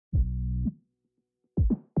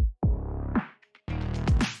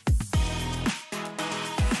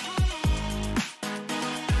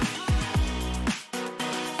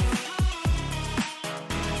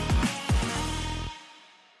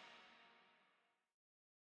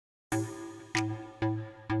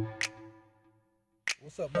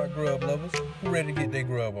What's up, my grub lovers? Who ready to get their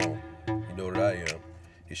grub on? You know that I am.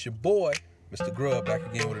 It's your boy, Mr. Grub, back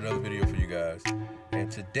again with another video for you guys.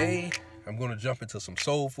 And today, I'm gonna jump into some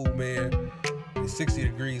soul food, man. It's 60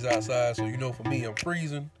 degrees outside, so you know for me, I'm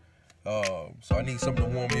freezing. So I need something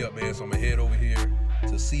to warm me up, man. So I'm gonna head over here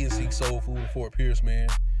to CNC Soul Food in Fort Pierce, man.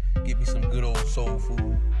 Get me some good old soul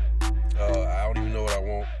food. I don't even know what I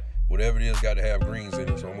want. Whatever it is, got to have greens in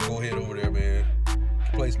it. So I'm gonna go ahead over there, man.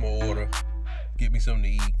 Place my order. Get me something to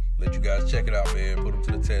eat. Let you guys check it out, man. Put them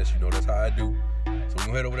to the test. You know that's how I do. So we're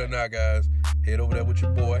gonna head over there now, guys. Head over there with your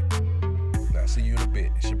boy. And I'll see you in a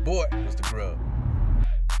bit. It's your boy, Mr. Grub.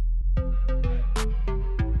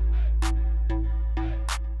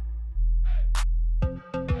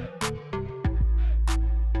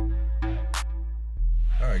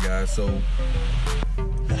 Alright, guys, so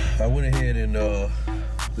I went ahead and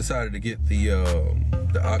decided to get the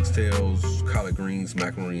oxtails, collard greens,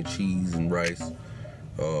 macaroni and cheese, and rice.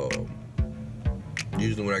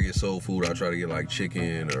 Usually when I get soul food, I try to get like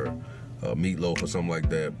chicken or meatloaf or something like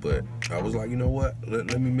that. But I was like, you know what?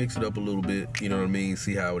 Let me mix it up a little bit. You know what I mean?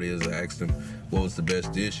 See how it is. I asked them what was the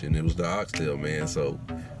best dish, and it was the oxtail, man. So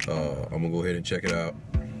I'm gonna go ahead and check it out,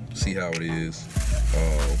 see how it is.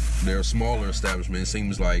 They're a smaller establishment. It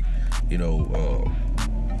seems like, you know,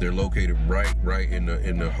 they're located right in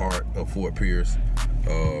the heart of Fort Pierce.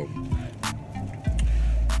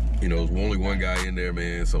 You know, there's only one guy in there,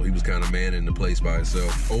 man, so he was kind of manning the place by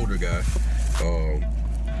himself. Older guy,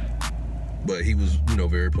 but he was, you know,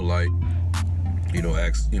 very polite. You know,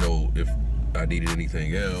 asked, you know, if I needed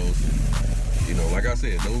anything else. You know, like I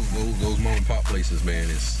said, those mom and pop places, man,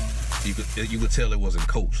 it's you could tell it wasn't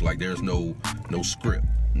coached. Like there's no script.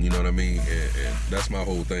 You know what I mean? And that's my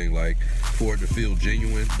whole thing. Like for it to feel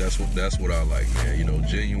genuine, that's what I like, man. You know,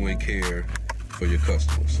 genuine care for your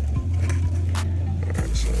customers. All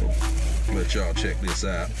right, so let y'all check this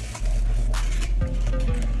out.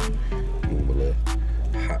 Move a little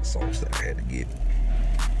hot sauce that I had to get.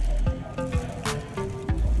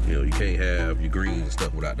 You know, you can't have your greens and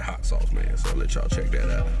stuff without the hot sauce, man. So I'll let y'all check that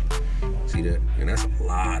out. See that? And that's a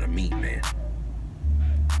lot of meat, man.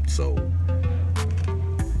 So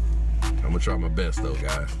I'm gonna try my best though,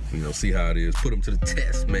 guys. You know, see how it is. Put them to the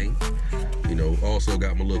test, man. You know, also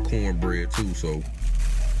got my little cornbread too. So,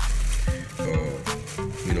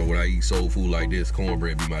 you know, when I eat soul food like this,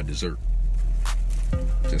 cornbread be my dessert.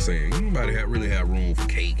 Just saying, anybody really have room for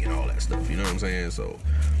cake and all that stuff. You know what I'm saying? So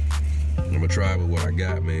I'm gonna try with what I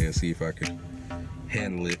got, man. See if I can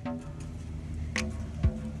handle it.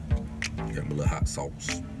 Got my little hot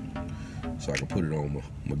sauce, so I can put it on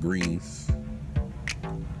my greens.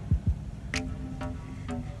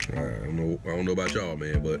 I don't know about y'all,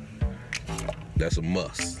 man, but that's a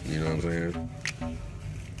must. You know what I'm saying?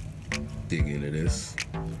 Dig into this.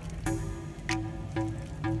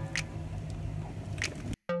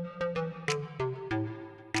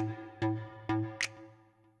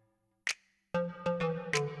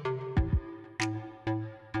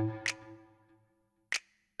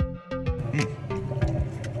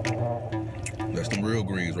 That's some real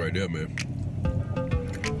greens right there, man.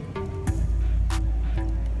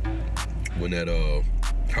 When that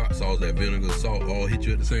hot sauce, that vinegar, salt all hit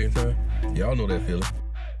you at the same time. Y'all know that feeling.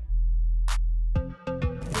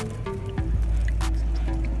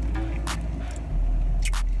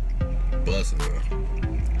 Bussin', man.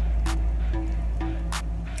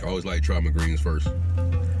 I always like to try my greens first.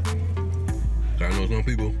 I know some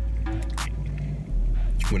people,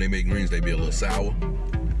 when they make greens, they be a little sour.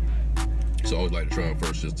 So I always like to try them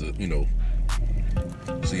first just to, you know,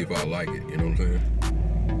 see if I like it, you know what I'm saying?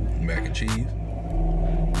 Mac and cheese.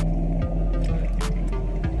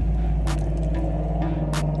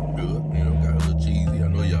 Good, you know, got a little cheesy. I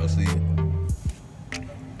know y'all see it.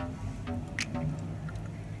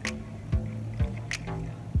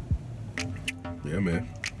 Yeah, man.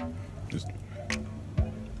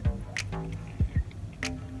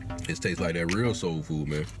 It tastes like that real soul food,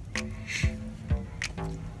 man.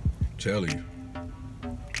 I'm telling you.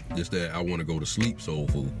 Just that I want to go to sleep soul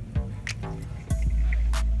food.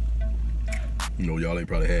 You know, y'all ain't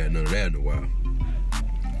probably had none of that in a while.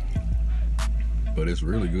 But it's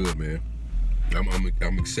really good, man.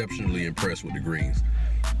 I'm exceptionally impressed with the greens.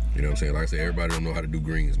 You know what I'm saying? Like I said, everybody don't know how to do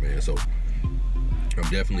greens, man. So I'm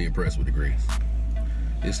definitely impressed with the greens.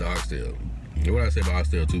 It's the oxtail. You know what I say about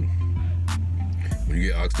oxtail too? When you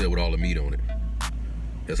get oxtail with all the meat on it,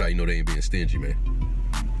 that's how you know they ain't being stingy, man.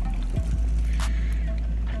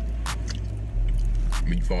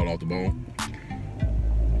 Meat fall off the bone.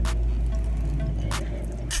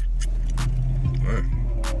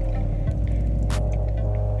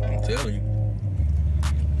 I'm telling you.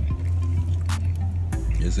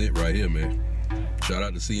 It's it right here, man. Shout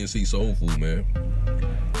out to CNC Soul Food, man.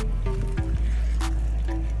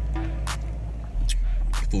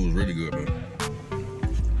 Food is really good, man.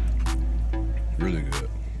 Really good.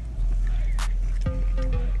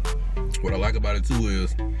 What I like about it too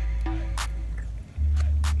is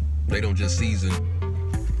they don't just season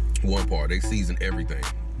one part, they season everything.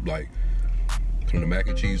 Like from the mac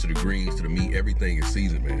and cheese to the greens to the meat, everything is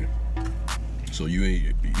seasoned, man. So you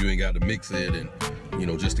ain't got to mix it and, you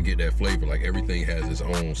know, just to get that flavor. Like everything has its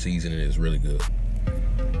own seasoning. It's really good.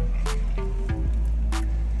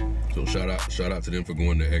 So shout out to them for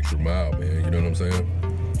going the extra mile, man. You know what I'm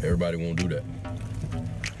saying? Everybody won't do that.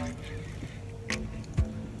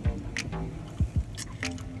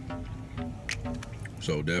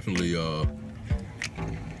 So definitely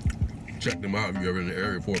check them out if you're ever in the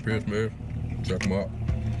area, Fort Pierce, man. Check them out.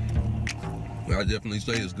 I definitely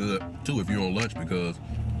say it's good too if you're on lunch, because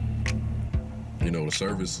you know the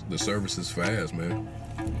service is fast, man.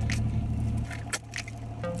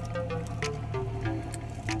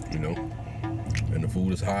 You know, and the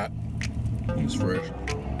food is hot and it's fresh.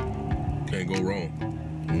 Can't go wrong.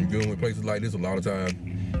 When you're dealing with places like this, a lot of times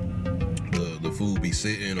the food be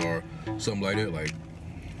sitting or something like that. Like,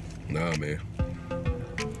 nah, man.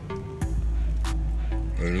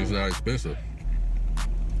 And it's not expensive.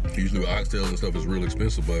 Usually with oxtails and stuff, it's real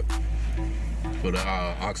expensive, but for the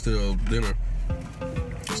oxtail dinner,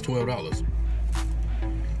 it's $12.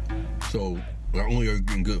 So not only are you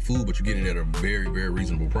getting good food, but you're getting it at a very, very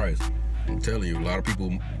reasonable price. I'm telling you, a lot of people,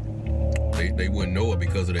 they wouldn't know it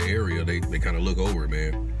because of the area. They kind of look over it,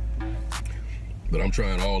 man. But I'm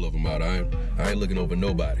trying all of them out. I ain't looking over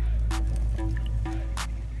nobody.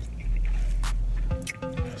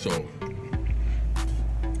 So,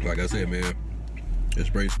 like I said, man, it's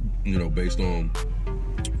based on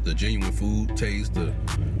the genuine food taste, and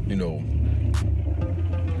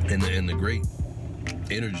the great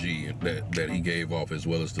energy that he gave off, as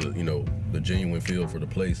well as the genuine feel for the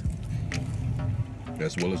place,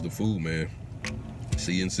 as well as the food, man.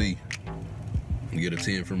 CNC, you get a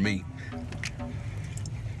 10 from me.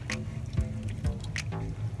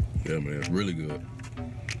 Yeah, man, it's really good.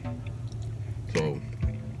 So,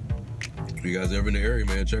 if you guys ever in the area,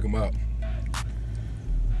 man, check them out.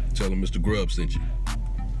 Tell them Mr. Grub sent you.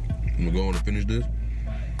 I'm gonna go on and finish this.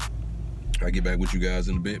 I'll get back with you guys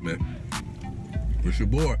in a bit, man. It's your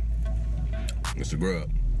boy, Mr.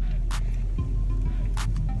 Grub.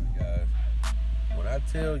 Guys, when I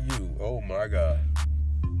tell you, oh my God,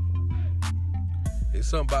 it's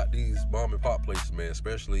something about these mom and pop places, man,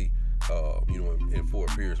 especially in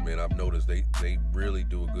Fort Pierce, man. I've noticed they really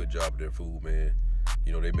do a good job of their food, man.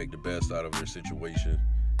 You know, they make the best out of their situation.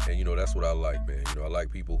 And, that's what I like, man. I like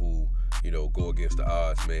people who, go against the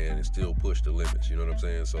odds, man, and still push the limits. You know what I'm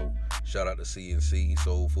saying? So, shout out to CNC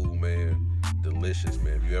Soul Food, man. Delicious,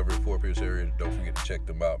 man. If you're ever in Fort Pierce area, don't forget to check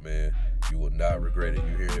them out, man. You will not regret it.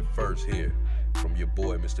 You hear it first here from your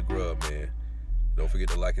boy, Mr. Grub, man. Don't forget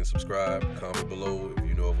to like and subscribe. Comment below if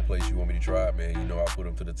you know of a place you want me to try, man. I'll put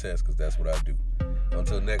them to the test, because that's what I do.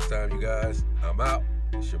 Until next time, you guys, I'm out.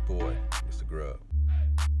 It's your boy, Mr. Grub.